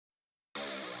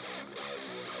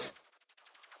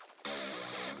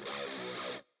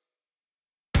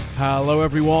Hello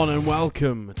everyone and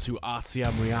welcome to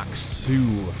RTM Reacts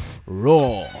to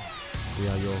Raw. We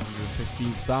are your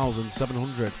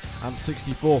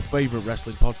 115,764 favourite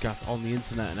wrestling podcast on the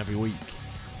internet, and every week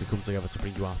we come together to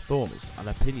bring you our thoughts and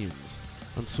opinions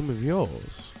and some of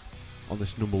yours on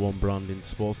this number one brand in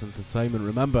sports entertainment.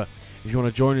 Remember, if you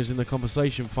want to join us in the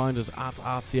conversation, find us at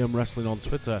RTM Wrestling on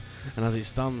Twitter, and as it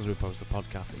stands we post the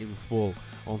podcast in full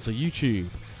onto YouTube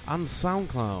and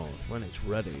SoundCloud when it's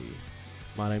ready.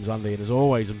 My name's Andy, and as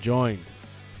always, I'm joined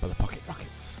by the Pocket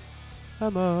Rockets.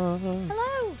 Emma.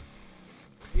 Hello.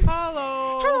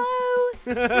 Hello.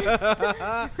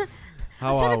 Hello. How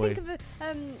I was are trying we? to think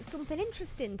of something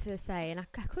interesting to say, and I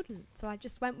couldn't, so I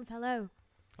just went with hello.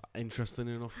 Interesting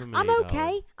enough for me. I'm okay.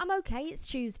 darling. I'm okay. It's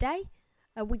Tuesday.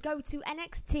 We go to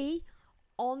NXT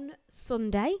on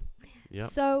Sunday. Yep.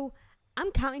 So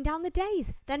I'm counting down the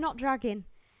days. They're not dragging.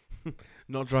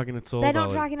 Not dragging at all. They're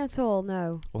not darling. dragging at all,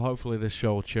 no. Well, hopefully this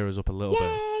show will cheer us up a little bit,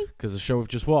 Yay! because the show we've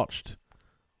just watched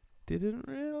didn't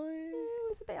really. It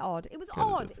was a bit odd. It was Kinda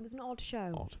odd. did. It was an odd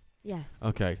show. Odd. Yes.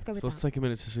 Okay, Let's go with so let's that. take a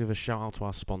minute to give a shout out to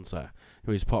our sponsor,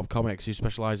 who is Pop Comics, who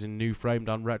specialise in new framed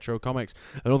and retro comics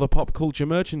and other pop culture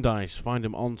merchandise. Find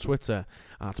them on Twitter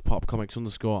at popcomics_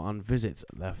 and visit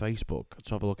their Facebook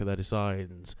to have a look at their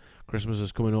designs. Christmas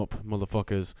is coming up,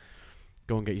 motherfuckers.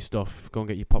 Go and get your stuff. Go and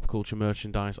get your pop culture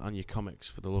merchandise and your comics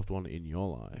for the loved one in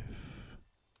your life.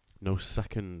 No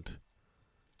second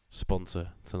sponsor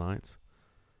tonight.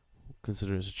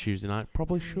 Considering it's a Tuesday night,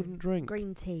 probably shouldn't drink.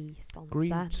 Green tea sponsor.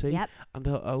 Green tea? Yep. And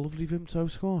a lovely Vimto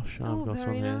squash I've got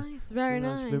very on here. nice. Very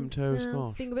Nice nice. Vimto It's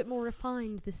squash. being a bit more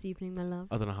refined this evening, my love.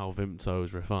 I don't know how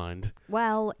Vimto's refined.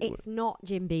 Well, it's not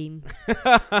Jim Beam.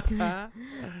 God, I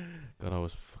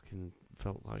was fucking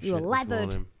felt like You shit were this leathered.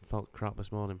 morning. Felt crap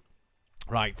this morning.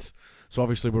 Right, so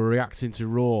obviously we're reacting to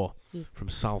Raw Yes. from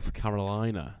South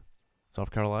Carolina.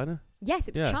 South Carolina? Yes,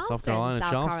 it was Yeah, Charleston, South Carolina,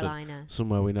 Charleston. Carolina.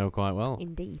 Somewhere we know quite well.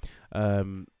 Indeed.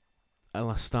 And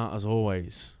let's start as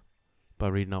always by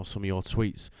reading out some of your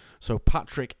tweets. So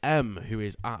Patrick M, who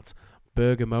is at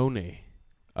Bergamoni,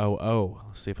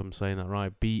 let's see if I'm saying that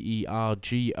right,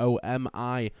 BERGOMIOO,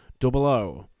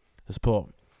 has put,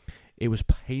 it was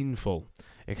painful.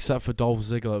 Except for Dolph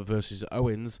Ziggler versus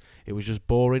Owens, it was just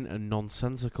boring and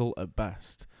nonsensical at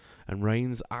best. And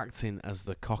Reigns acting as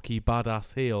the cocky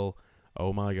badass heel,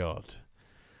 oh my god.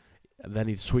 And then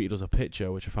he tweeted us a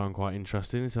picture, which I found quite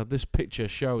interesting. He said, this picture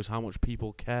shows how much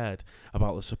people cared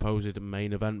about the supposed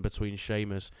main event between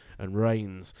Sheamus and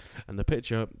Reigns. And the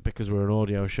picture, because we're an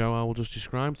audio show, I will just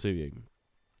describe to you.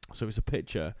 So it's a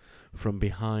picture from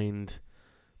behind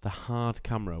the hard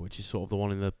camera, which is sort of the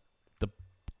one in the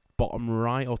bottom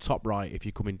right or top right if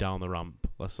you're coming down the ramp,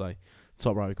 let's say.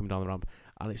 Top right if you come down the ramp.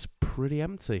 And it's pretty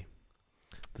empty.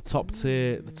 The top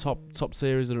tier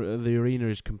is the arena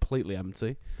is completely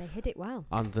empty. They hid it well.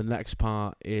 And the next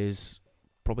part is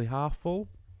probably half full.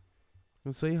 You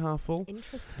can see half full.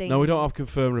 Interesting. No, we don't have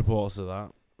confirmed reports of that.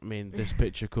 I mean, this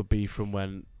picture could be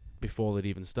from before they'd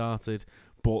even started,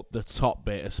 but the top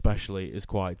bit especially is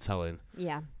quite telling.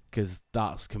 Yeah. Because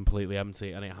that's completely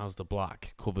empty and it has the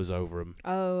black covers over them.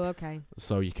 Oh, okay.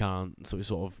 So you can't see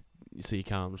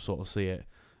it.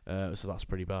 So that's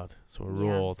pretty bad. So a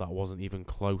Yeah. Raw that wasn't even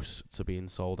close to being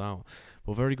sold out.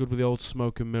 But very good with the old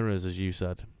smoke and mirrors, as you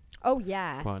said. Oh,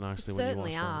 yeah. Quite nicely They when you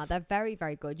certainly watch are. that. They're very,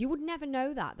 very good. You would never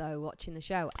know that, though, watching the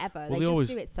show, ever. Well, they they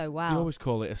just do it so well. They always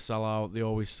call it a sellout. They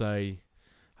always say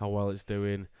how well it's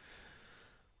doing.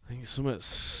 I think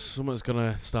something's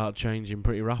going to start changing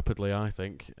pretty rapidly, I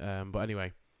think. But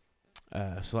anyway,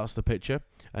 so that's the picture.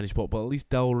 And he's put, but at least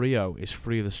Del Rio is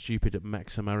free of the stupid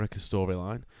Mex America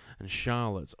storyline. And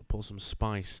Charlotte put some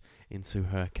spice into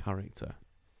her character.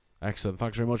 Excellent.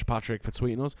 Thanks very much, Patrick, for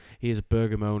tweeting us. He is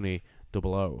Bergamoni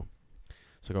 00.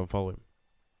 So go and follow him.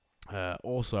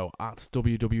 Also, at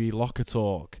WWE Locker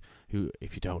Talk, who,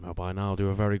 if you don't know by now, do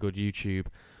a very good YouTube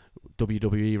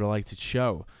WWE-related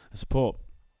show. As put,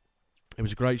 it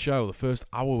was a great show. The first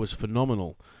hour was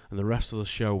phenomenal, and the rest of the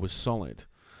show was solid.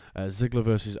 Ziggler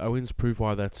versus Owens proved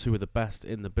why they're two of the best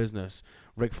in the business.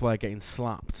 Ric Flair getting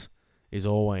slapped is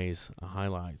always a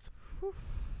highlight.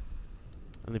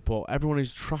 And they put, everyone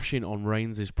is trashing on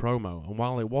Reigns' promo, and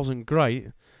while it wasn't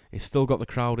great, it still got the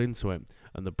crowd into it,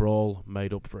 and the brawl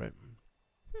made up for it.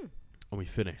 And we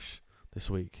finish this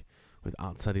week with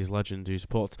 @Teddy's Legend, who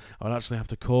supports. I would actually have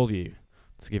to call you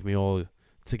to give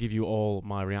you all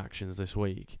my reactions this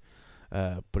week,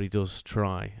 but he does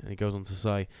try, and he goes on to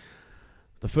say,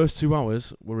 the first 2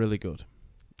 hours were really good.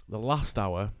 The last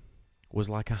hour was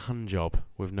like a hand job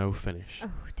with no finish.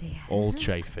 Oh, dear. All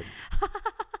chafing.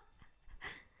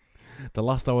 The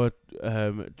last hour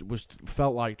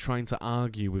felt like trying to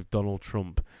argue with Donald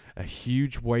Trump, a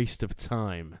huge waste of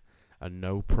time, and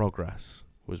no progress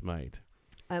was made.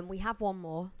 We have one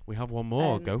more. We have one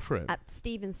more. Go for it. At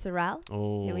Steven Sorrell,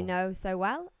 who we know so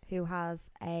well, who has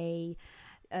a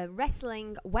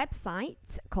wrestling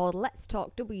website called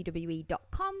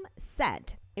letstalkwwe.com,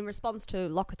 said, in response to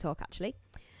Locker Talk actually,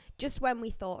 just when we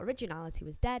thought originality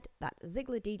was dead, that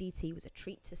Ziggler DDT was a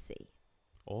treat to see.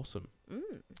 Awesome.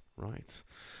 Right.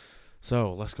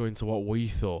 So let's go into what we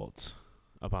thought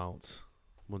about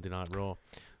Monday Night Raw.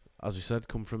 As we said,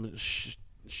 come from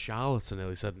Charlotte, I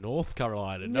nearly said North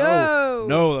Carolina. No,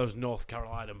 those North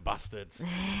Carolina bastards.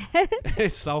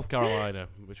 It's South Carolina,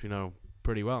 which we know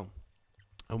pretty well.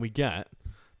 And we get,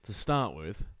 to start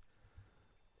with,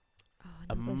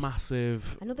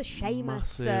 another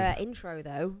Sheamus intro,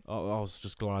 though. Oh, I was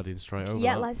just gliding straight over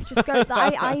Yeah, that. let's just go.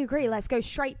 I agree. Let's go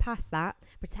straight past that.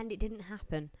 Pretend it didn't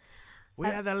happen. We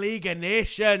are the League of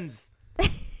Nations.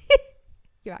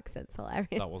 Your accent's hilarious.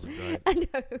 That wasn't great. I know.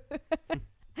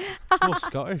 It's more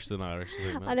Scottish than Irish, I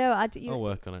think, man. I know. I'll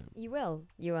work on it. You will.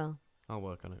 You will. I'll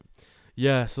work on it.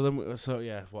 Yeah,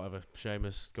 whatever.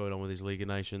 Sheamus going on with his League of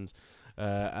Nations.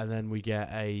 And then we get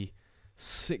a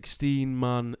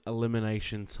 16-man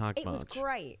elimination tag match. It was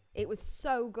great. It was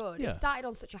so good. Yeah. It started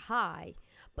on such a high,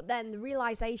 but then the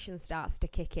realisation starts to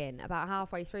kick in about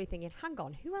halfway through, thinking, hang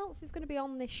on, who else is going to be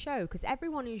on this show? Because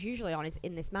everyone who's usually on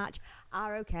in this match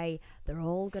are okay. They're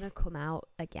all going to come out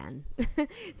again.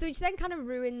 So which then kind of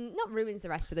ruins the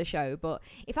rest of the show. But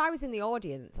if I was in the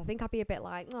audience, I think I'd be a bit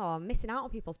like, oh, I'm missing out on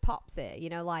people's pops here. You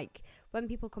know, like when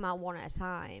people come out one at a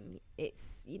time,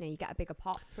 it's, you know, you get a bigger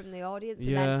pop from the audience.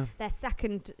 And then their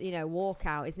second, you know,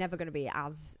 walkout is never going to be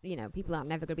as, you know, people are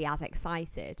never going to be as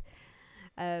excited.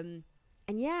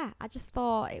 And yeah, I just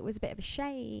thought it was a bit of a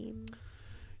shame.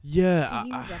 Yeah, to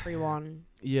use everyone.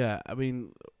 Yeah, I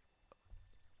mean,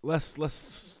 let's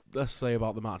say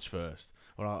about the match first.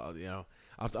 Or I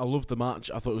loved the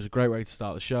match. I thought it was a great way to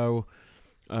start the show.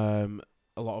 A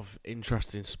lot of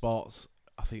interesting spots.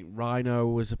 I think Rhino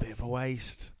was a bit of a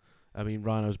waste. I mean,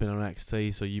 Rhino's been on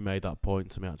NXT, so you made that point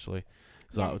to me actually.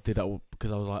 So Yes. I did that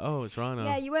because I was like, oh, it's Rhino.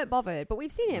 Yeah, you weren't bothered, but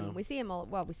we've seen him. No. We see him all.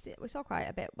 Well, we saw quite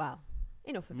a bit. Well,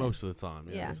 enough of him. Most of the time,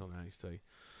 Yeah. it's on NXT.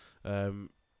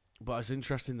 But it's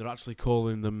interesting they're actually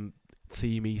calling them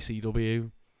Team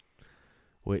ECW,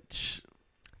 which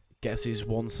gets his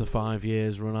once a 5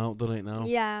 years run out, doesn't it now?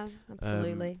 Yeah,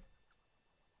 absolutely.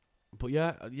 But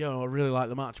yeah, I really like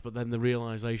the match. But then the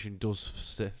realization does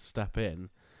step in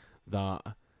that,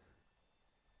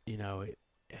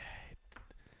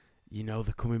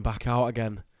 they're coming back out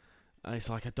again, and it's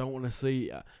like I don't want to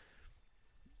see.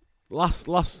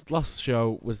 Last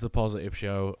show was the positive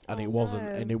show, and it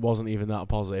wasn't even that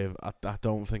positive. I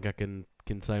don't think I can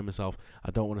say myself.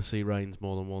 I don't want to see Reigns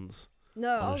more than once.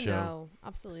 No, no,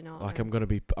 absolutely not. Like I'm gonna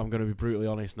be brutally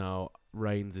honest now.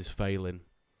 Reigns is failing.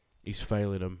 He's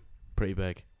failing them pretty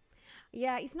big.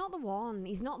 Yeah, he's not the one.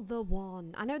 He's not the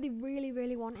one. I know they really,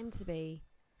 really want him to be,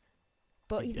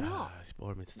 but he's not. It's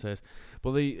boring me to tears.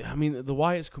 But the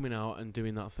Wyatt's coming out and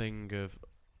doing that thing of,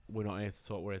 we're not here to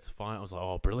talk, we're here to fight. I was like,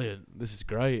 oh, brilliant, this is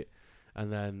great.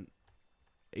 And then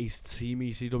his Team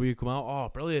ECW come out, oh,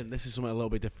 brilliant, this is something a little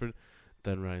bit different.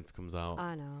 Then Reigns comes out.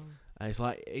 I know. And it's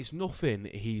like, it's nothing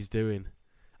he's doing.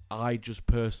 I just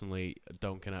personally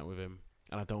don't connect with him,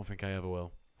 and I don't think I ever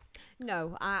will.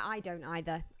 No, I don't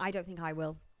either. I don't think I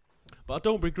will. But I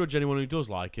don't begrudge anyone who does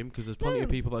like him, because there's plenty of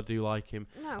people that do like him.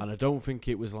 No. And I don't think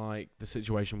it was like the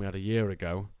situation we had a year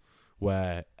ago,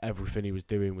 where everything he was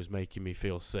doing was making me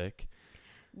feel sick.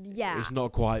 Yeah. It's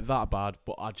not quite that bad,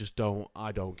 but I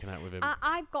don't connect with him.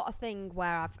 I've got a thing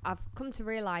where I've come to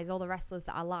realise all the wrestlers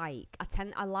that I like,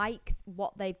 I like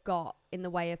what they've got in the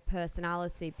way of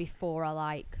personality before I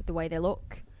like the way they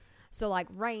look. So like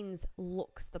Reigns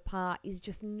looks the part. He's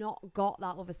just not got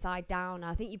that other side down.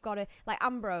 I think you've got to, like,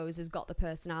 Ambrose has got the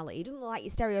personality. He doesn't look like your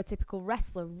stereotypical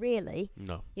wrestler, really.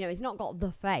 No. You know, he's not got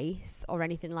the face or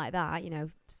anything like that. You know,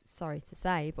 sorry to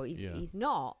say, but he's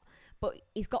not. But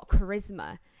he's got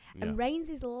charisma. Yeah. And Reigns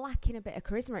is lacking a bit of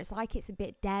charisma. It's like it's a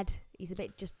bit dead. He's a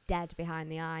bit just dead behind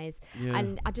the eyes. Yeah.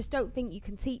 And I just don't think you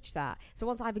can teach that. So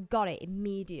once I've got it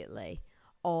immediately,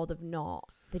 or they've not,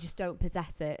 they just don't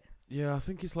possess it. Yeah, I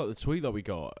think it's like the tweet that we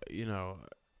got,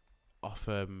 off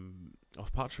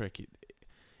Patrick.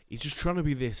 He's just trying to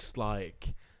be this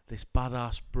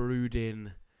badass,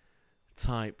 brooding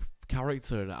type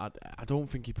character, and I don't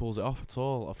think he pulls it off at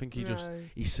all. I think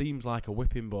he seems like a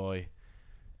whipping boy,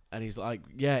 and he's like,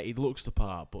 yeah, he looks the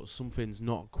part, but something's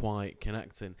not quite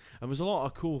connecting. And there's a lot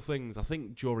of cool things, I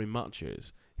think, during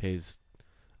matches. His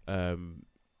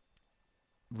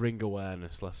ring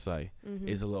awareness, let's say, Mhm.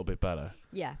 is a little bit better.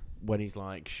 Yeah. When he's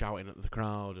like shouting at the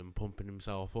crowd and pumping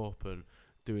himself up and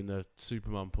doing the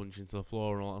Superman punch into the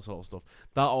floor and all that sort of stuff,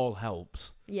 that all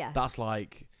helps. Yeah. That's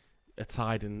like a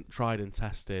tried and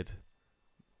tested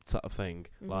sort of thing,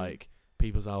 like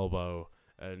people's elbow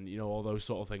and all those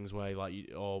sort of things where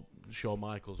or Shawn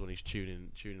Michaels when he's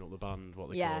tuning up the band, what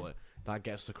they call it, that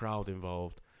gets the crowd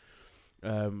involved.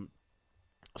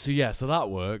 So that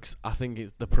works. I think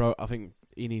it's I think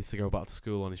he needs to go back to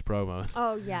school on his promos.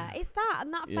 Oh yeah, it's that,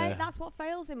 and Yeah. that's what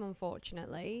fails him,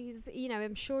 unfortunately. He's,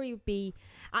 I'm sure he'd be.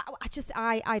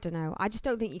 I don't know. I just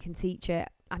don't think you can teach it.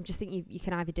 I just think you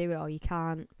can either do it or you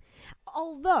can't.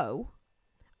 Although,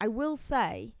 I will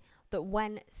say that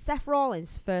when Seth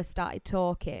Rollins first started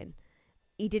talking,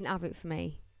 he didn't have it for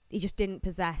me. He just didn't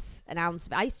possess an ounce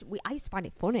of it. I used to find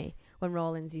it funny when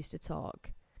Rollins used to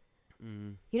talk.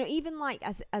 Even like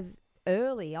as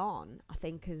early on, I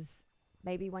think as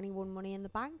maybe when he won Money in the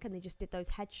Bank and they just did those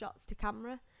headshots to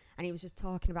camera and he was just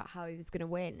talking about how he was going to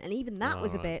win. And even that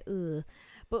was a bit, ugh.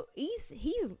 But he's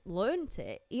learnt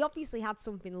it. He obviously had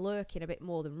something lurking a bit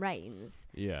more than Reigns.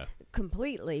 Yeah.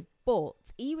 Completely.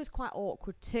 But he was quite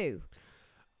awkward too.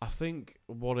 I think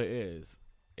what it is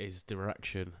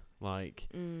direction. Like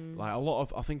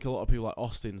I think a lot of people like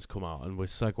Austin's come out, and we're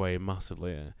segueing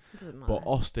massively here. Doesn't matter. But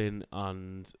Austin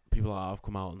and people like that have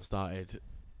come out and started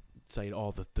saying,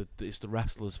 "Oh, it's the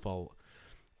wrestler's fault."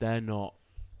 They're not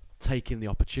taking the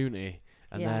opportunity,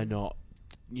 and they're not,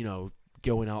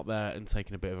 going out there and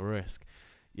taking a bit of a risk.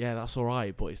 Yeah, that's all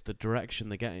right, but it's the direction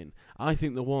they're getting. I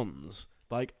think the ones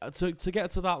like to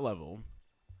get to that level,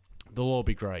 they'll all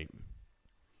be great.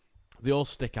 They all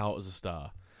stick out as a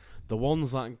star. The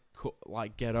ones that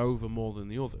get over more than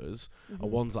the others are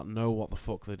ones that know what the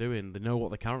fuck they're doing. They know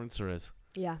what the character is.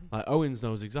 Yeah. Like Owens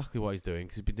knows exactly what he's doing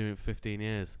because he's been doing it for 15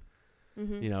 years.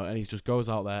 And he just goes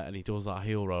out there and he does that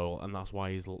heel role, and that's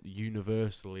why he's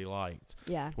universally liked.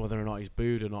 Yeah. Whether or not he's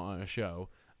booed or not at a show,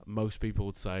 most people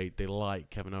would say they like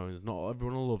Kevin Owens. Not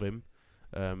everyone will love him,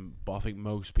 but I think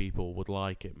most people would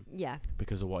like him. Yeah.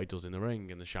 Because of what he does in the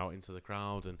ring and the shouting to the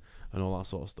crowd and all that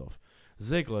sort of stuff.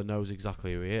 Ziggler knows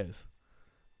exactly who he is.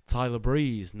 Tyler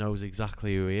Breeze knows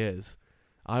exactly who he is.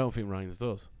 I don't think Reigns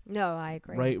does. No, I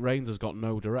agree. Reigns has got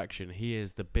no direction. He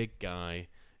is the big guy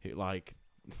who,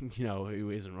 who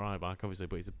isn't Ryback, obviously,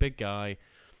 but he's a big guy,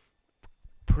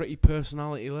 pretty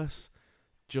personalityless.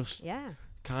 Just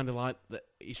kind of like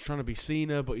he's trying to be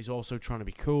Cena, but he's also trying to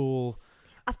be cool.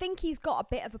 I think he's got a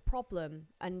bit of a problem,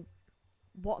 and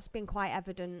what's been quite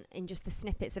evident in just the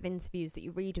snippets of interviews that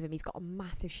you read of him, he's got a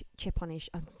massive chip on his...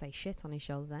 I was going to say shit on his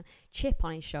shoulder then. Chip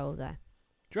on his shoulder.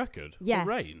 Do you reckon? Yeah. For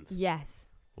Reigns?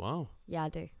 Yes. Wow. Yeah, I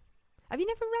do. Have you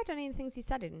never read any of the things he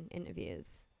said in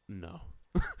interviews? No.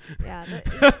 Yeah.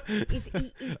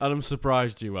 And I'm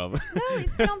surprised you haven't. No,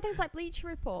 it's been on things like Bleacher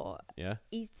Report. Yeah.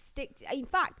 In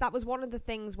fact, that was one of the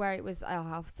things where it was...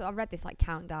 so I read this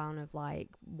countdown of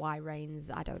why Reigns...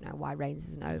 I don't know why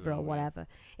Reigns isn't over or whatever.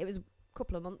 It was...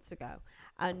 couple of months ago,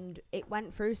 and it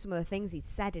went through some of the things he'd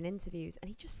said in interviews, and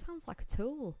he just sounds like a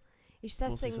tool. He just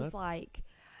says things like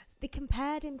they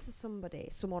compared him to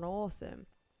someone awesome.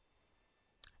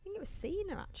 I think it was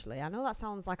Cena, actually. I know that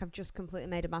sounds like I've just completely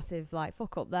made a massive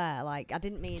fuck up there. I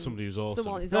didn't mean somebody who's awesome.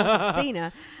 Someone who's awesome.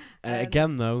 Cena.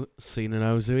 Again, though, Cena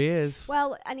knows who he is.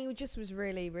 Well, and he just was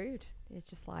really rude. It's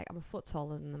just I'm a foot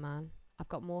taller than the man. I've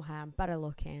got more hair. I'm better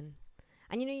looking.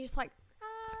 And you're just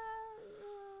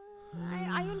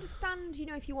I understand,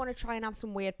 if you want to try and have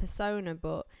some weird persona,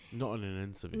 but... Not in an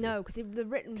interview. No, because the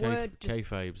written word just...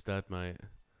 Kayfabe's dead, mate.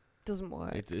 Doesn't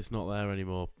work. It's not there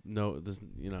anymore. No, there's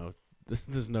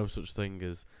no such thing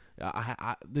as...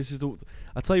 I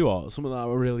tell you what, something that I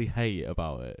really hate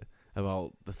about it,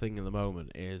 about the thing in the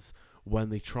moment, is when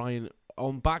they try and...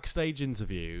 On backstage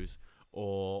interviews,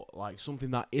 or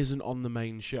something that isn't on the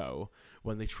main show,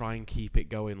 when they try and keep it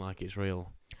going like it's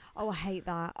real. Oh, I hate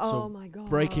that. So oh, my God.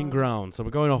 Breaking Ground. So we're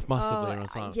going off massively on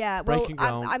time. Yeah, well, Breaking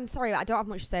Ground. I'm sorry, I don't have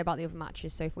much to say about the other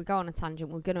matches, so if we go on a tangent,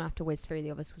 we're going to have to whiz through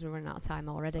the others because we're running out of time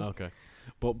already. Okay.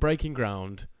 But Breaking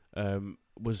Ground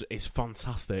is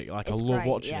fantastic. I love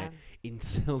watching it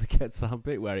until they get to that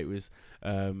bit where it was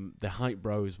the Hype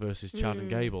Bros versus Chad and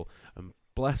Gable. And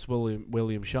bless William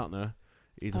Shatner.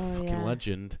 He's a fucking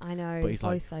legend. I know, but he's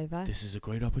voiceover. This is a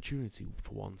great opportunity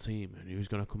for one team, and who's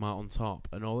going to come out on top,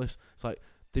 and all this. It's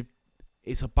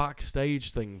it's a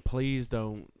backstage thing. Please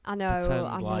don't pretend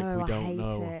we don't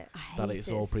know that it's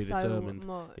all predetermined.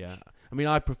 So yeah, I mean,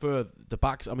 I prefer the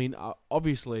backs. I mean,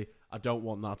 obviously, I don't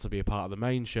want that to be a part of the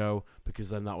main show because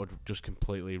then that would just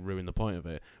completely ruin the point of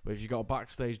it. But if you've got a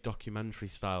backstage documentary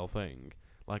style thing,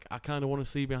 I kind of want to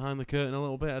see behind the curtain a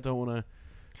little bit. I don't want to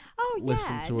Oh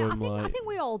listen yeah, to no, him. I think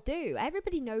we all do.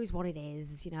 Everybody knows what it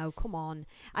is, come on.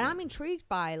 And I'm intrigued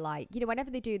by whenever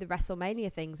they do the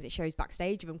WrestleMania things and it shows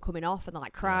backstage of them coming off and they're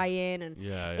like crying and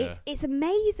it's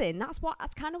amazing. That's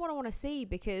kind of what I want to see,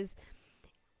 because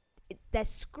they're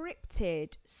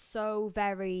scripted so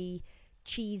very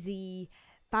cheesy,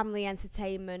 family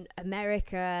entertainment,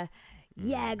 America.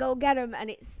 Yeah, go get them,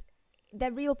 and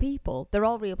they're real people. They're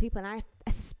all real people, and I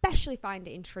especially find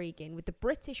it intriguing with the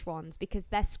British ones because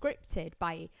they're scripted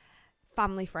by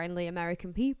family-friendly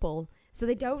American people, so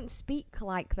they don't speak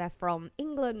like they're from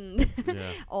England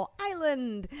or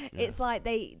Ireland. Yeah. It's like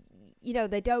they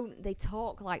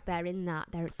talk like they're in that.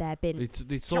 They've been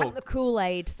drank the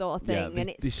Kool-Aid sort of thing,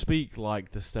 and they speak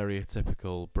like the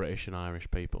stereotypical British and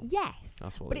Irish people. Yes,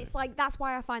 that's what. But it's like that's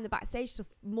why I find the backstage stuff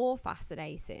more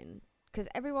fascinating. Because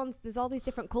there's all these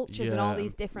different cultures and all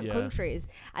these different countries,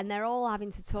 and they're all having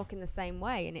to talk in the same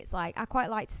way. And it's like, I quite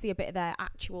like to see a bit of their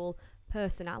actual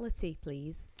personality,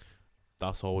 please.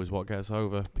 That's always what gets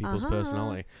over people's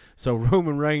personality. So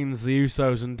Roman Reigns, the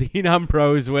Usos, and Dean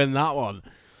Ambrose win that one.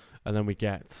 And then we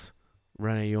get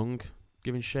Renee Young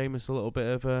giving Sheamus a little bit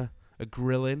of a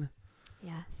grilling.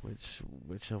 Yes.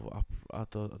 Which I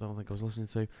don't think I was listening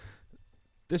to.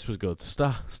 This was good.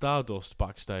 Stardust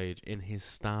backstage in his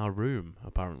star room,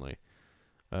 apparently.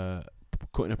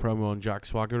 Cutting a promo on Jack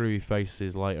Swagger, who he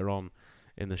faces later on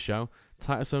in the show.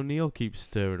 Titus O'Neil keeps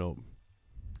stirring up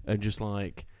and just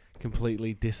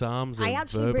completely disarms him. I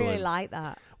actually verbally. really like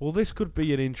that. Well, this could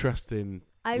be an interesting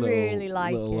really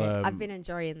like it. I've been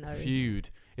enjoying those. Feud.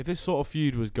 If this sort of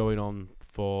feud was going on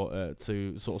to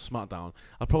sort of SmackDown,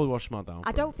 I'd probably watch SmackDown.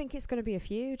 I don't think it's going to be a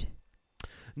feud.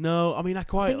 No, I mean, I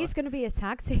think it's going to be a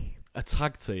tag team. A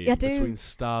tag team between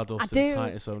Stardust and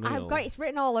Titus O'Neil. I've got it's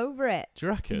written all over it. Do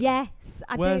you reckon? Yes,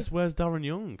 I do. Where's Darren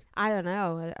Young? I don't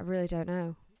know. I really don't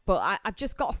know. But I've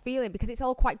just got a feeling, because it's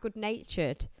all quite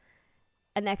good-natured,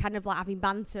 and they're kind of like having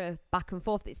banter back and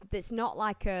forth. It's not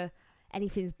like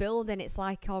anything's building. It's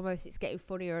like almost it's getting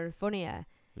funnier and funnier.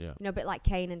 Yeah. A bit like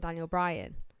Kane and Daniel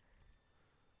Bryan.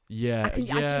 Yeah,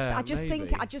 I just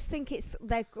think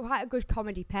they're quite a good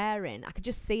comedy pairing. I could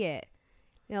just see it.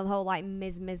 The whole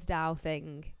Miz Mizdow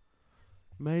thing.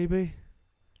 Maybe.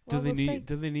 Well,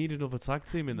 do they need another tag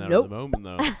team in there Nope. at the moment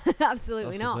though?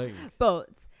 Absolutely not. But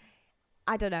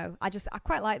I don't know. I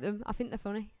quite like them. I think they're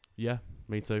funny. Yeah,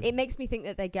 me too. It makes me think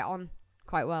that they get on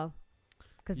quite well,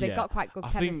 because they've got quite good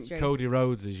chemistry. I think Cody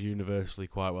Rhodes is universally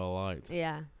quite well liked.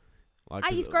 Yeah.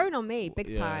 He's grown on me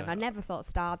big time. I never thought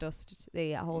Stardust,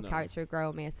 the whole character, would grow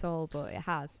on me at all, but it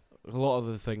has. A lot of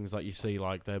the things that you see,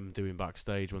 like them doing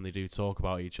backstage when they do talk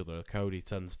about each other, Cody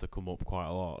tends to come up quite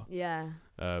a lot. Yeah.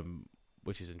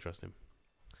 Which is interesting.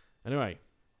 Anyway,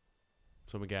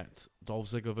 so we get Dolph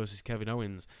Ziggler versus Kevin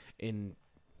Owens in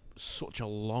such a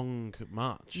long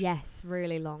match. Yes,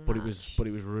 really long. But match.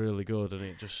 It was really good, and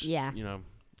it just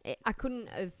I couldn't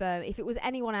have if it was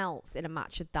anyone else in a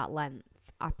match of that length,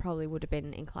 I probably would have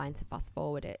been inclined to fast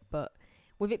forward it. But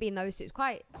with it being those two, it's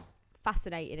quite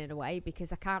fascinating in a way,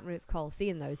 because I can't recall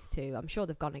seeing those two. I'm sure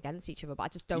they've gone against each other, but I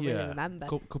just don't really remember.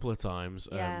 Couple of times.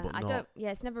 Yeah, but I don't.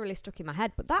 Yeah, it's never really stuck in my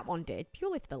head. But that one did,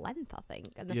 purely for the length, I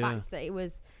think, and the fact that it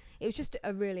was just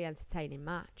a really entertaining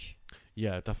match.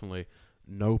 Yeah, definitely.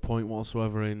 No point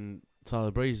whatsoever in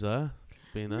Tyler Breeze there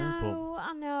being there. No,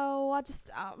 I know.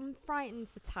 I'm frightened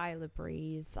for Tyler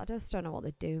Breeze. I just don't know what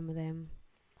they're doing with him.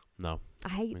 No. I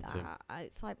hate that. Too.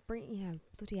 It's like,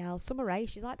 bloody hell. Summer Rae,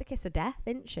 she's like the kiss of death,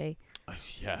 isn't she?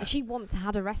 Yeah. And she once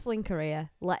had a wrestling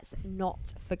career, let's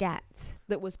not forget,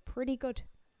 that was pretty good.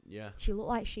 Yeah. She looked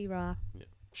like She-Ra. Yeah.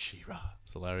 She-Ra.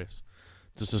 It's hilarious.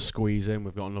 Just to squeeze in,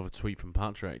 we've got another tweet from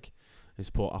Patrick.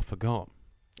 He's put, I forgot.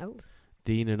 Oh.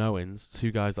 Dean and Owens,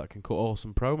 two guys that can cut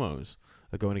awesome promos,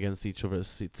 are going against each other at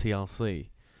TLC.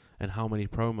 And how many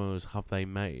promos have they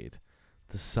made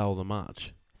to sell the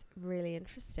match? It's really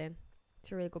interesting.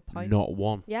 It's a really good point. Not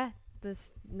one. Yeah,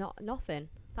 there's nothing.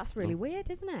 That's really weird,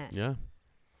 isn't it? Yeah.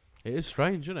 It is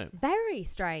strange, isn't it? Very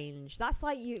strange. That's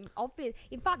like obvious.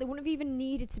 In fact, they wouldn't have even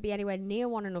needed to be anywhere near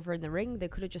one another in the ring. They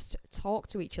could have just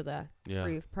talked to each other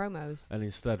through promos. And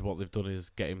instead, what they've done is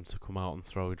get him to come out and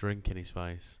throw a drink in his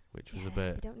face, which was a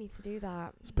bit... They don't need to do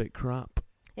that. It's a bit crap.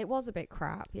 It was a bit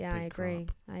crap. Yeah, I agree.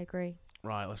 I agree.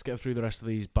 Right, let's get through the rest of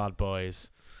these bad boys.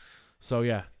 So,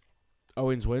 yeah.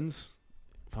 Owens wins.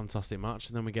 Fantastic match.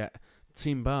 And then we get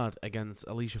Team Bad against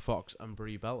Alicia Fox and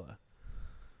Brie Bella.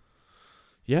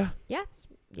 Yeah. Yeah.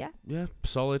 Yeah. Yeah,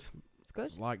 solid. It's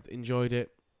good. Enjoyed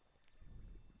it.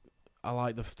 I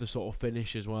like the sort of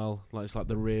finish as well. Like it's like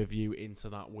the rear view into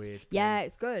that weird. Yeah, pin.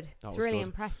 it's good. That It's was really good.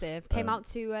 impressive. Came out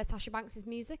to Sasha Banks'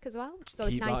 music as well, which is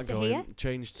always Keep nice that to going. hear.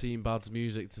 Change Team Bad's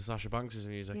music to Sasha Banks'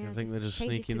 music. Yeah, I think they're just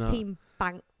change it sneaking to that. Team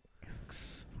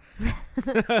Banks.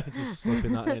 Just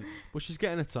slipping that in. But she's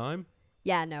getting a time.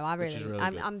 Yeah, no, I Which is really,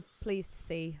 really good. I'm pleased to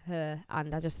see her,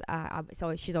 and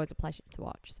she's always a pleasure to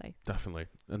watch. So Definitely.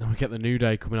 And then we get the New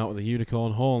Day coming out with the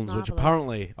unicorn horns, which Marvellous.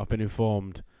 apparently, I've been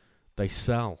informed, they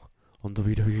sell on I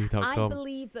WWE.com.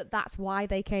 believe that's why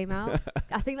they came out.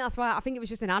 I think that's why. I think it was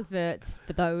just an advert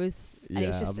for those, and Yeah, it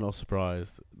was just. I'm not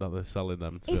surprised that they're selling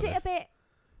them. To Is be it a honest. bit?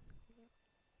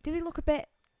 Do they look a bit?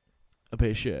 A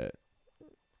bit of shit?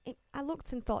 I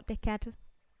looked and thought, dickhead.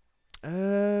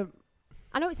 Um,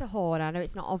 I know it's a horn. I know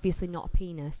it's obviously not a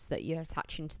penis that you're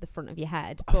attaching to the front of your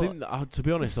head. I But think, that, to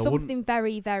be honest, there's I wouldn't. something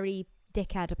very, very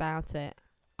dickhead about it.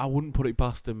 I wouldn't put it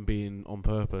past him being on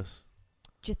purpose.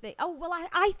 Do you think? Oh well,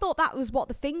 I thought that was what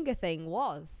the finger thing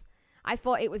was. I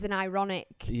thought it was an ironic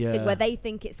Yeah. thing where they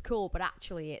think it's cool, but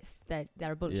actually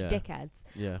they're a bunch Yeah. of dickheads.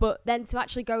 Yeah. But then to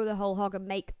actually go the whole hog and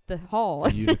make the The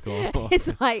horn, unicorn. it's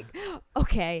like,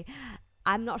 okay,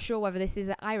 I'm not sure whether this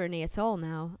is irony at all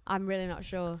now. I'm really not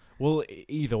sure. Well,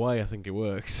 either way, I think it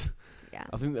works. Yeah.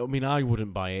 I mean, I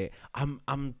wouldn't buy it.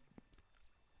 I'm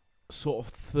sort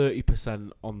of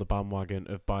 30% on the bandwagon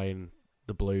of buying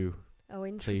the blue Oh,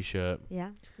 interesting. T-shirt. Yeah.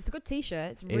 It's a good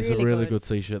T-shirt. It's really It's a really good. good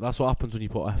T-shirt. That's what happens when you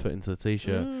put effort into the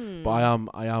T-shirt. Mm. But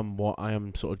I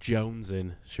am sort of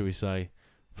jonesing, should we say,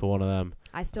 for one of them.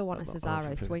 I still want a I don't Cesaro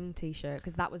think- Swing T-shirt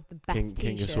because that was the best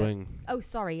King T-shirt. of Swing. Oh,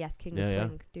 sorry. Yes, King of Yeah, yeah.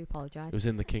 Swing. Do apologise. It was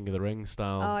in the King of the Ring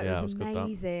style. Oh, it yeah, was good, that.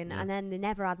 amazing. Yeah. And then they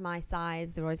never had my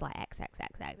size. They were always like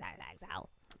XXXXXXL.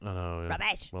 I know. Yeah.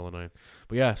 Rubbish. Well annoying.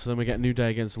 But yeah, so then we get New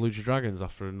Day against the Lucha Dragons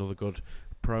after another good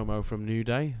promo from New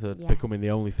Day. They're becoming Yes.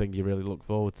 the only thing you really look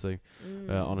forward to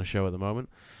on a Mm. show at the moment.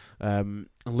 And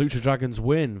Lucha Dragons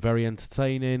win. Very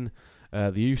entertaining.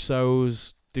 The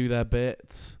Usos do their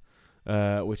bits,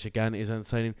 which again is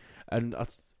entertaining. And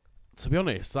to be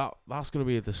honest, that's going to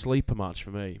be the sleeper match for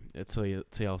me at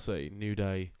TLC. New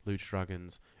Day, Lucha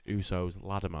Dragons, Usos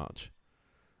ladder match.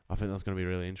 I think that's going to be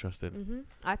really interesting. Mm-hmm.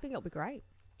 I think it'll be great.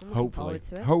 I'm looking Hopefully, forward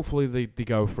to it. hopefully they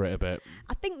go for it a bit.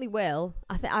 I think they will.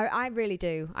 I really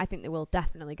do. I think they will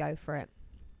definitely go for it.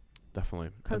 Definitely.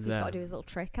 Kofi's got to do his little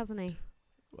trick, hasn't he?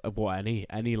 What any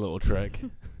little trick.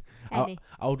 Any.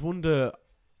 I would wonder.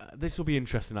 This will be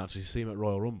interesting actually to see him at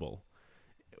Royal Rumble.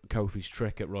 Kofi's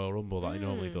trick at Royal Rumble that he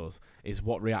normally does is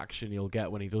what reaction he'll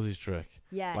get when he does his trick.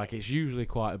 Yeah. Like it's usually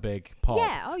quite a big pop.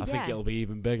 Yeah. Oh, I think it'll be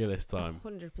even bigger this time.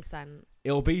 100%.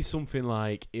 It'll be something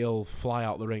like he'll fly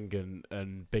out the ring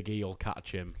and Big E will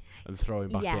catch him and throw him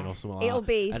back in or something like It'll that.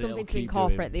 be And something it'll to keep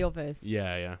incorporate doing- the others.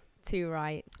 Yeah. Too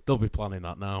right. They'll be planning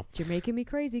that now. You're making me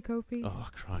crazy, Kofi. Oh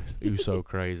Christ, Uso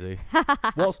crazy.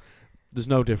 There's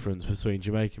no difference between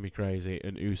Jamaican Me Crazy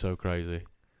and Uso Crazy.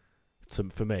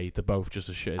 For me, they're both just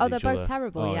as shit as Oh, each they're other. both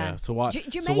terrible, Oh, yeah. So why?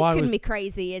 Jamaican Me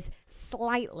Crazy is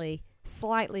slightly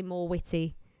more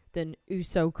witty than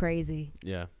Uso Crazy.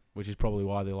 Yeah, which is probably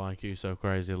why they like Uso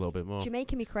Crazy a little bit more.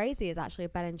 Jamaican Me Crazy is actually a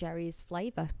Ben & Jerry's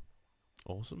flavour.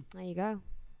 Awesome. There you go.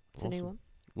 It's a new Awesome. one.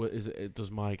 What is it?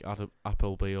 Does Mike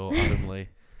Appleby or Adam Lee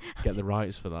get the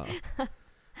rights for that?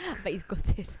 But he's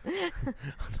gutted.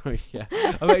 Yeah,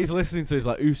 I bet he's listening to it. He's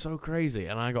like Uso Crazy,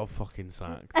 and I got fucking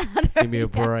sacked. Give me a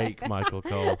break, Michael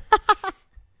Cole.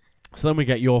 So then we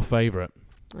get your favourite,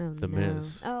 Oh, The no.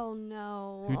 Miz. Oh,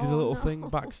 no. who did Oh, a little no. thing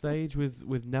backstage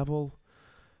with Neville.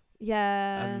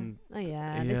 Yeah. And There's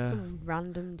yeah. some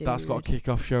random dude. That's got a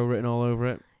kickoff show written all over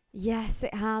it. Yes,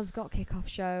 it has got kickoff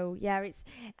show. Yeah, it's.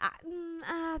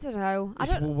 I don't know. I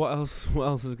don't. Well, what else? What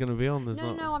else is going to be on? There's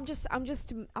not. No. I'm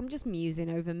just musing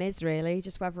over Miz really,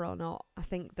 just whether or not I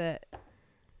think that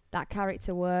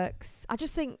character works. I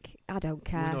just think I don't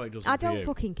care. know it doesn't I for don't you.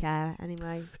 fucking care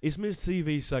anyway. His Miz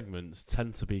TV segments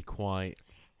tend to be quite.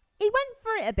 He went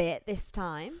for it a bit this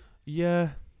time.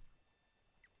 Yeah.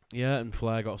 Yeah, and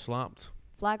Flair got slapped.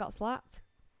 Flair got slapped.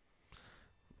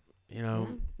 You know,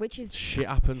 Yeah. Which is shit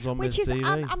happens on Miz which is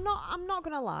TV. I'm not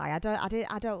gonna lie. I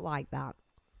don't like that.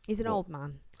 He's an What? old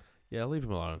man. Yeah, leave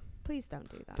him alone. Please don't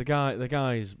do that. The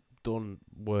guy's done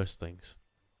worse things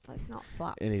Let's not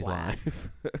slap in his Flair. life.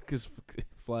 Because if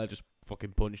Flair just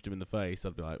fucking punched him in the face,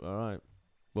 I'd be like, all right,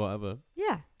 whatever.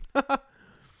 Yeah.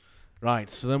 Right,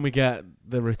 so then we get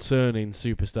the returning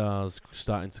superstars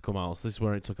starting to come out. So this is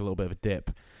where it took a little bit of a dip.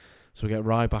 So we get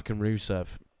Ryback and Rusev.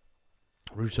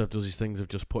 Rusev does his things of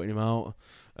just putting him out.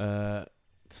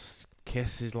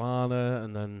 Kisses Lana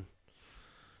and then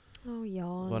Oh,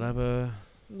 yawn. whatever,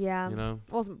 Yeah. you know.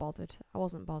 I wasn't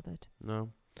bothered. No.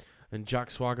 And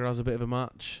Jack Swagger has a bit of a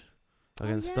match.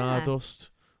 against yeah. Stardust,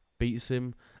 beats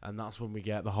him, and that's when we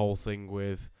get the whole thing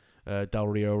with Del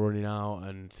Rio running out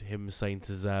and him saying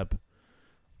to Zeb,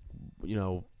 you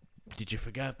know, did you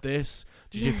forget this?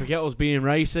 Did you forget us being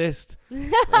racist?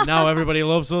 And now everybody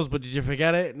loves us, but did you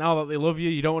forget it? Now that they love you,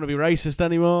 you don't want to be racist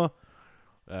anymore.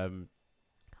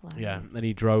 Yeah, and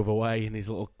he drove away in his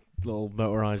little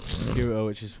motorised scooter,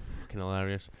 which is fucking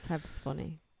hilarious. Seb's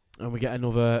funny. And we get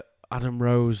another Adam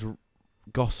Rose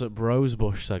gossip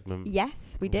Rosebush segment.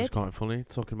 Yes, we which did. is quite funny,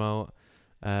 talking about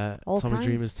All Tommy kinds.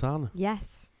 Dreamer's tan.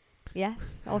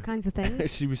 Yes, all kinds of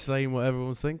things. She was saying what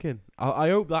everyone's thinking. I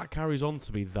hope that carries on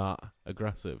to be that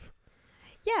aggressive.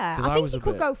 Yeah, 'Cause I I think was you a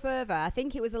could bit- go further. I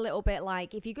think it was a little bit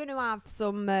like, if you're going to have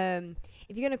some, if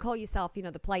you're going to call yourself,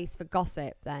 the place for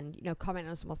gossip, then, comment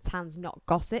on someone's tan's not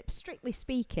gossip. Strictly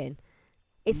speaking,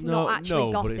 it's No, not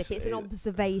actually no, but gossip. It's an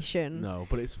observation. No,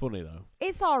 but it's funny though.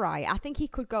 It's all right. I think he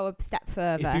could go a step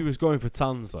further. If he was going for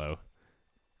tans though,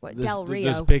 What, there's, Del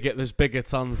Rio. there's bigger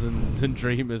tans than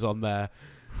Dreamers on there.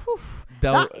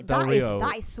 Del Rio.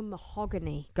 That is some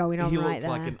mahogany going on he right looked there.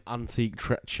 like an antique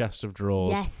chest of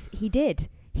drawers. Yes, he did.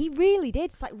 He really did.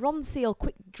 It's like Ron Seal,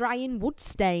 quick drying wood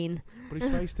stain. But his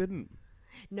face didn't.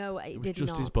 No, it It was did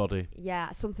just not. his body.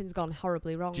 Yeah, something's gone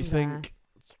horribly wrong Do you there.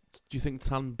 think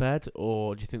tan bed,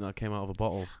 or do you think that came out of a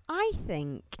bottle? I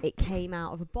think it came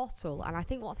out of a bottle, and I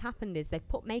think what's happened is they've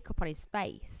put makeup on his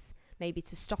face, maybe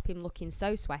to stop him looking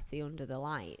so sweaty under the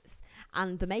lights,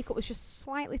 and the makeup was just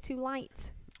slightly too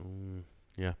light.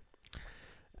 Yeah.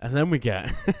 And then we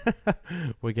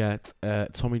get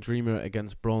Tommy Dreamer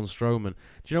against Braun Strowman.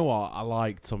 Do you know what? I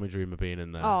like Tommy Dreamer being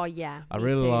in there. Oh yeah, I me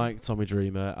really too. like Tommy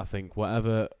Dreamer. I think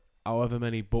however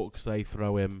many books they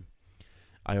throw him,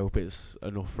 I hope it's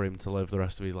enough for him to live the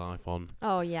rest of his life on.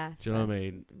 Oh yes, Do you know what I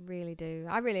mean? Really do.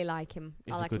 I really like him.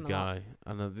 He's I like a good him a lot. guy,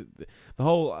 and the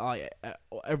whole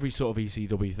every sort of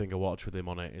ECW thing I watch with him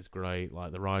on it is great.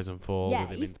 Like the rise and fall. Yeah,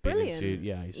 with him he's in being in brilliant.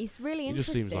 studio. Yeah, He's really he just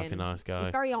interesting. seems like a nice guy. He's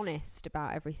very honest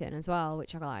about everything as well,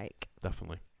 which I like.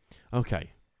 Definitely.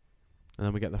 Okay, and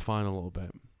then we get the final little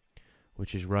bit,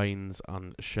 which is Reigns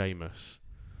and Sheamus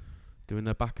doing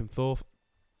their back and forth.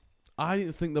 I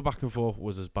didn't think the back and forth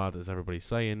was as bad as everybody's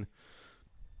saying,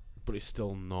 but it's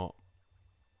still not.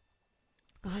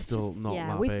 It's Still just, not yeah,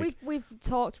 that we've, big. We've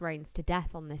talked Reigns to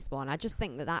death on this one. I just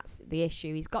think that's the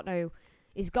issue. He's got no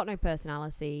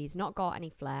personality. He's not got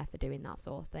any flair for doing that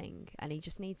sort of thing, and he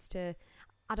just needs to,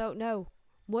 I don't know,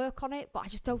 work on it. But I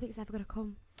just don't think it's ever going to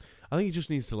come. I think he just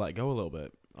needs to let go a little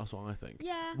bit. That's what I think.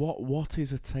 Yeah. What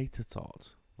is a tater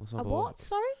tot? Let's have A a what? look.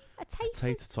 Sorry, a tater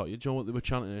Tater tot. You know what they were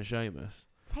chanting at Sheamus?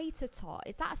 tater tot.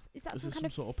 Is that Is some it kind some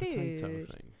of sort of food? potato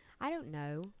thing? I don't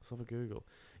know. Let's have a Google.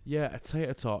 Yeah, a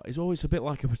tater tot is always a bit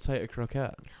like a potato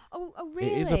croquette. Oh,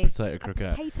 really? It is a potato A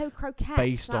croquette. potato croquette.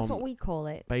 Based That's on- what we call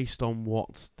it. Based on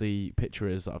what the picture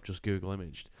is that I've just Google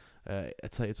imaged, a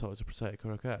tater tot is a potato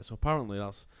croquette. So apparently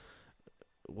that's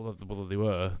well they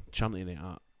were chanting it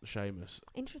at Sheamus.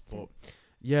 Interesting. But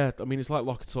yeah, I mean it's like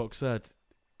Locker Talk said.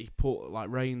 He put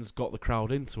Reigns got the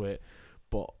crowd into it,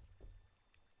 but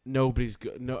nobody's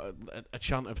a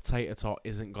chant of tater tot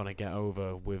isn't gonna get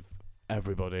over with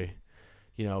everybody.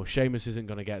 You know, Sheamus isn't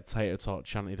gonna get tater tot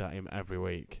chanted at him every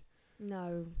week.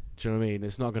 No. Do you know what I mean?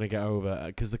 It's not gonna get over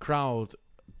because the crowd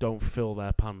don't fill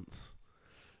their pants.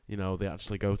 You know, they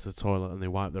actually go to the toilet and they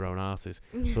wipe their own asses.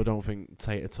 So I don't think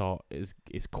tater tot is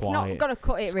quite. It's not gonna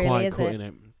cut it, it's really, quite is cutting it?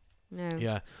 it. No.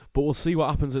 Yeah, but we'll see what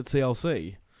happens at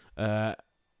TLC.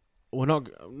 We're not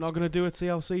gonna do a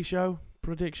TLC show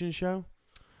prediction show.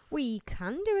 We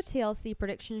can do a TLC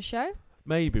prediction show.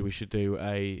 Maybe we should do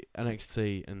a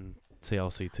NXT and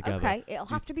TLC together. Okay, it'll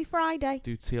have to be Friday.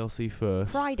 Do TLC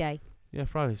first. Friday. Yeah,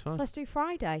 Friday's fine. Let's do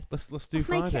Friday. Let's do Let's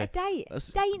Friday. make it a date. Let's-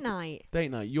 Date night.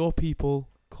 Date night. Your people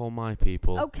call my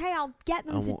people. Okay, I'll get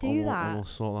them and to we'll, do and we'll, that. And we'll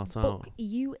sort that Book out.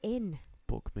 you in.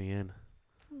 Book me in.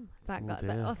 Has that Oh, got dear.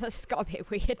 that, that's got a bit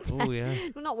weird. Oh yeah.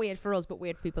 Well, not weird for us, but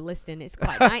weird for people listening. It's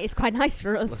quite nice. It's quite nice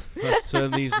for us. Let's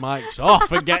turn these mics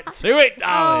off and get to it, Oh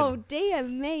darling. dear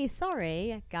me,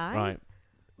 sorry guys. Right.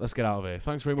 Let's get out of here.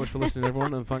 Thanks very much for listening,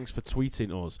 everyone, and thanks for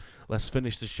tweeting us. Let's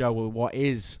finish the show with what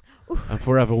is and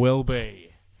forever will be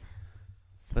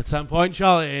the 10-point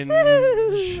challenge.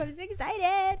 Woo, I'm so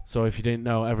excited. So if you didn't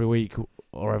know, every week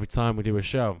or every time we do a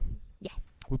show,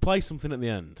 Yes. we play something at the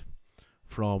end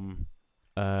from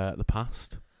the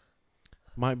past.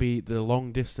 Might be the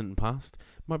long distant past,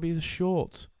 might be the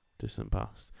short distant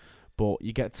past. But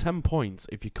you get 10 points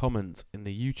if you comment in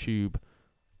the YouTube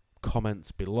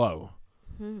comments below.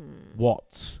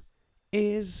 What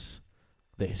is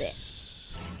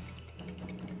this?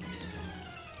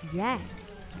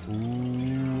 Yes.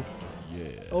 Ooh,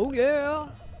 yeah. Oh yeah.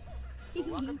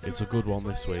 It's a good one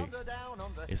this week.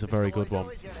 It's a very good one.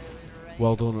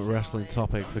 Well done at Wrestling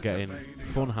Topic for getting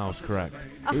Funhouse correct.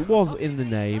 It was in the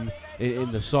name,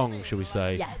 in the song, shall we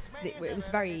say. Yes, it was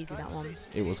very easy, that one.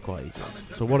 It was quite easy.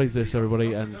 So what is this,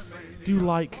 everybody? And do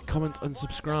like, comment and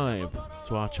subscribe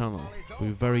to our channel. We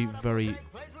very, very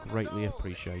greatly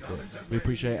appreciate it. We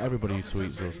appreciate everybody who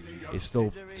tweets us. It's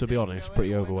still, to be honest,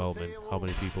 pretty overwhelming how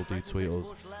many people do tweet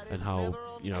us and how,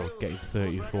 getting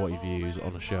 30 or 40 views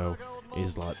on a show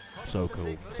is like so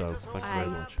cool. So thank you very I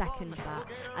much. second that,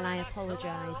 and I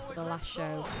apologise for the last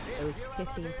show. There was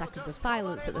 15 seconds of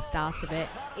silence at the start of it.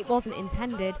 It wasn't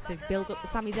intended to build up the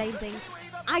Sami Zayn thing.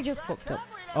 I just fucked up.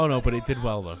 Oh no, but it did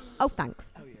well though. Oh,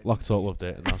 thanks. Lock Talk loved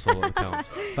it, and that's all that counts.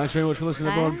 Thanks very much for listening,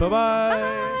 everyone.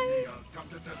 Bye-bye.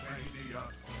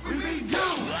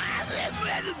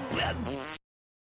 Bye.